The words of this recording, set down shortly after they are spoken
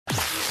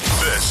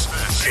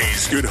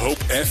Good Hope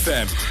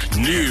FM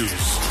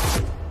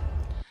News.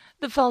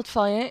 The veld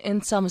fire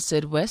in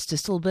Somerset West is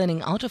still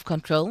burning out of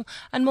control,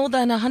 and more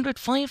than 100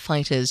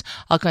 firefighters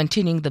are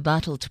continuing the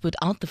battle to put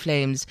out the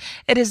flames.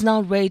 It is now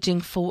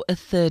raging for a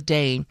third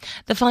day.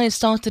 The fire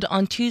started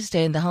on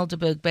Tuesday in the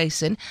Helderberg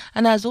Basin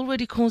and has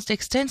already caused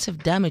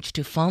extensive damage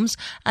to farms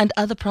and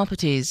other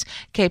properties.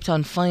 Cape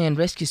Town Fire and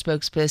Rescue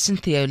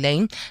spokesperson Theo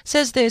Lane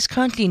says there is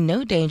currently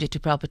no danger to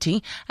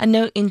property and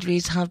no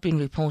injuries have been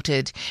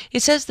reported. He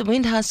says the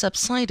wind has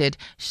subsided,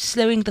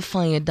 slowing the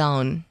fire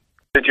down.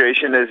 The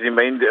situation has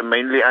remained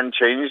mainly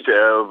unchanged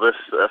with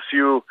a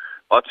few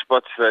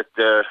hotspots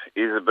that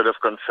is a bit of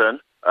concern.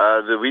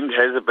 The wind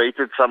has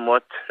abated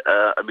somewhat,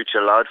 which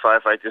allowed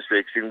firefighters to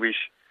extinguish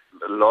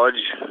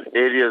large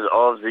areas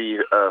of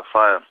the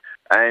fire.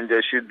 And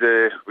should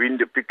the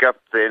wind pick up,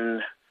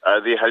 then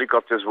the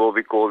helicopters will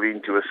be called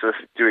in to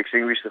assist to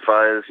extinguish the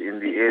fires in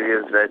the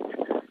areas that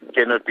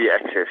cannot be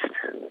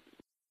accessed.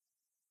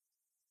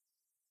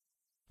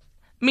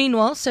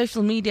 Meanwhile,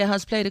 social media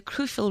has played a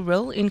crucial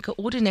role in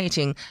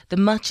coordinating the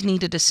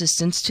much-needed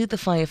assistance to the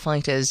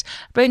firefighters.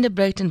 Brenda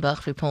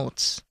Breitenbach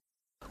reports.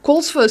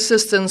 Calls for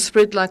assistance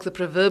spread like the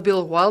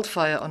proverbial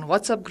wildfire on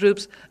WhatsApp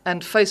groups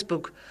and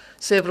Facebook.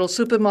 Several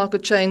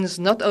supermarket chains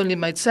not only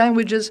made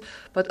sandwiches,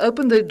 but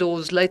opened their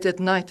doors late at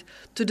night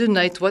to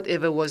donate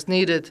whatever was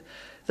needed.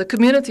 The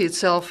community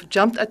itself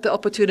jumped at the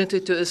opportunity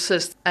to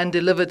assist and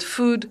delivered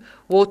food,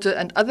 water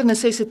and other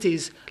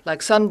necessities like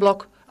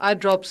sunblock, eye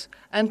drops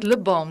and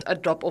lip balm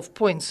at drop-off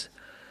points.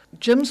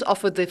 Gyms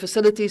offered their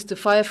facilities to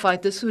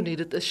firefighters who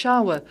needed a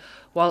shower,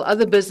 while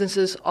other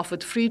businesses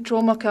offered free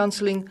trauma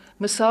counselling,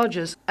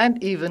 massages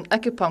and even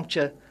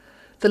acupuncture.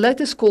 The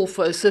latest call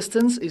for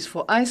assistance is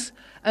for ice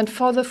and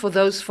fodder for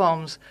those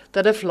farms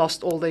that have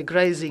lost all their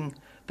grazing.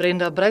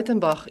 Brenda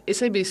Breitenbach,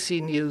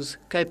 SABC News,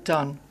 Cape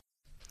Town.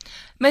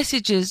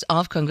 Messages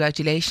of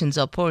congratulations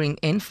are pouring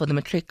in for the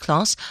matric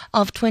class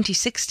of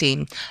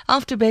 2016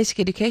 after Basic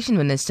Education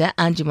Minister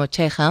Angie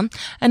Motshekga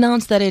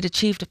announced that it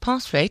achieved a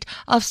pass rate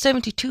of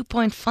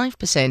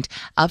 72.5%,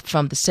 up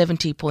from the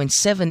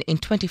 70.7% in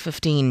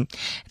 2015.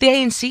 The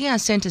ANC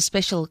has sent a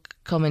special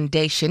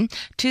commendation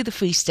to the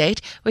Free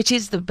State, which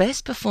is the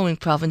best performing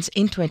province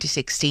in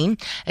 2016,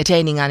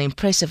 attaining an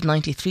impressive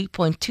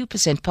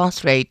 93.2%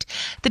 pass rate.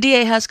 The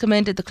DA has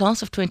commended the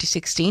class of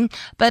 2016,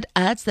 but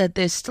adds that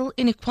there's still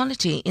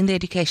inequality in the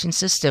education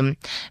system.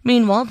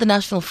 Meanwhile, the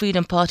National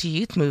Freedom Party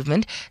Youth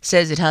Movement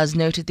says it has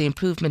noted the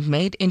improvement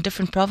made in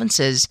different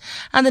provinces.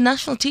 And the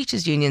National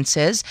Teachers Union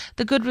says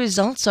the good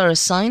results are a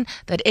sign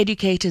that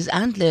educators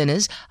and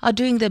learners are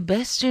doing their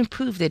best to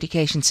improve the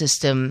education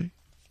system.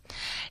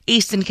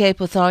 Eastern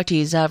Cape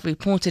authorities have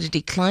reported a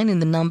decline in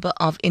the number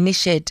of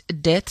initiate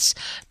deaths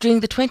during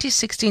the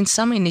 2016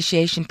 summer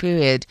initiation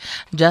period.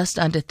 Just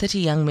under 30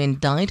 young men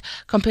died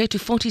compared to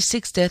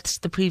 46 deaths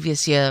the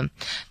previous year.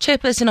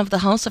 Chairperson of the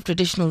House of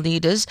Traditional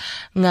Leaders,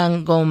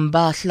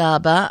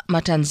 Ngangombahlaba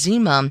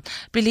Matanzima,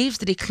 believes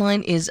the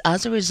decline is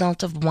as a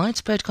result of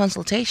widespread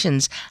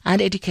consultations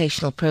and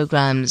educational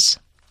programs.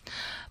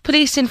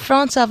 Police in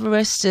France have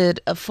arrested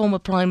a former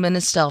Prime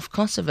Minister of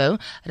Kosovo,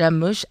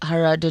 Ramush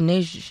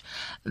Haradinaj.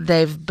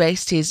 They've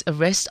based his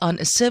arrest on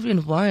a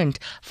Serbian warrant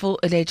for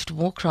alleged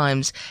war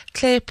crimes.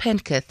 Claire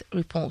Penketh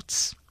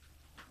reports.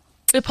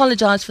 We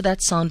apologize for that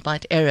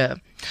soundbite error.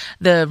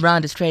 The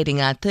rand is trading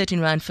at 13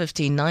 rand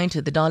 59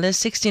 to the dollar,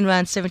 16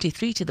 rand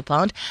 73 to the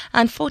pound,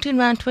 and 14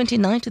 rand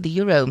 29 to the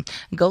euro.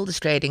 Gold is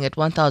trading at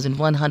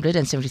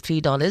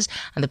 $1,173,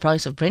 and the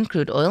price of Brent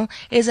crude oil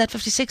is at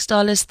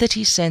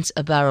 $56.30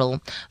 a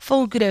barrel.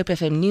 For Good Hope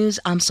FM News,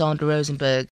 I'm Sandra Rosenberg.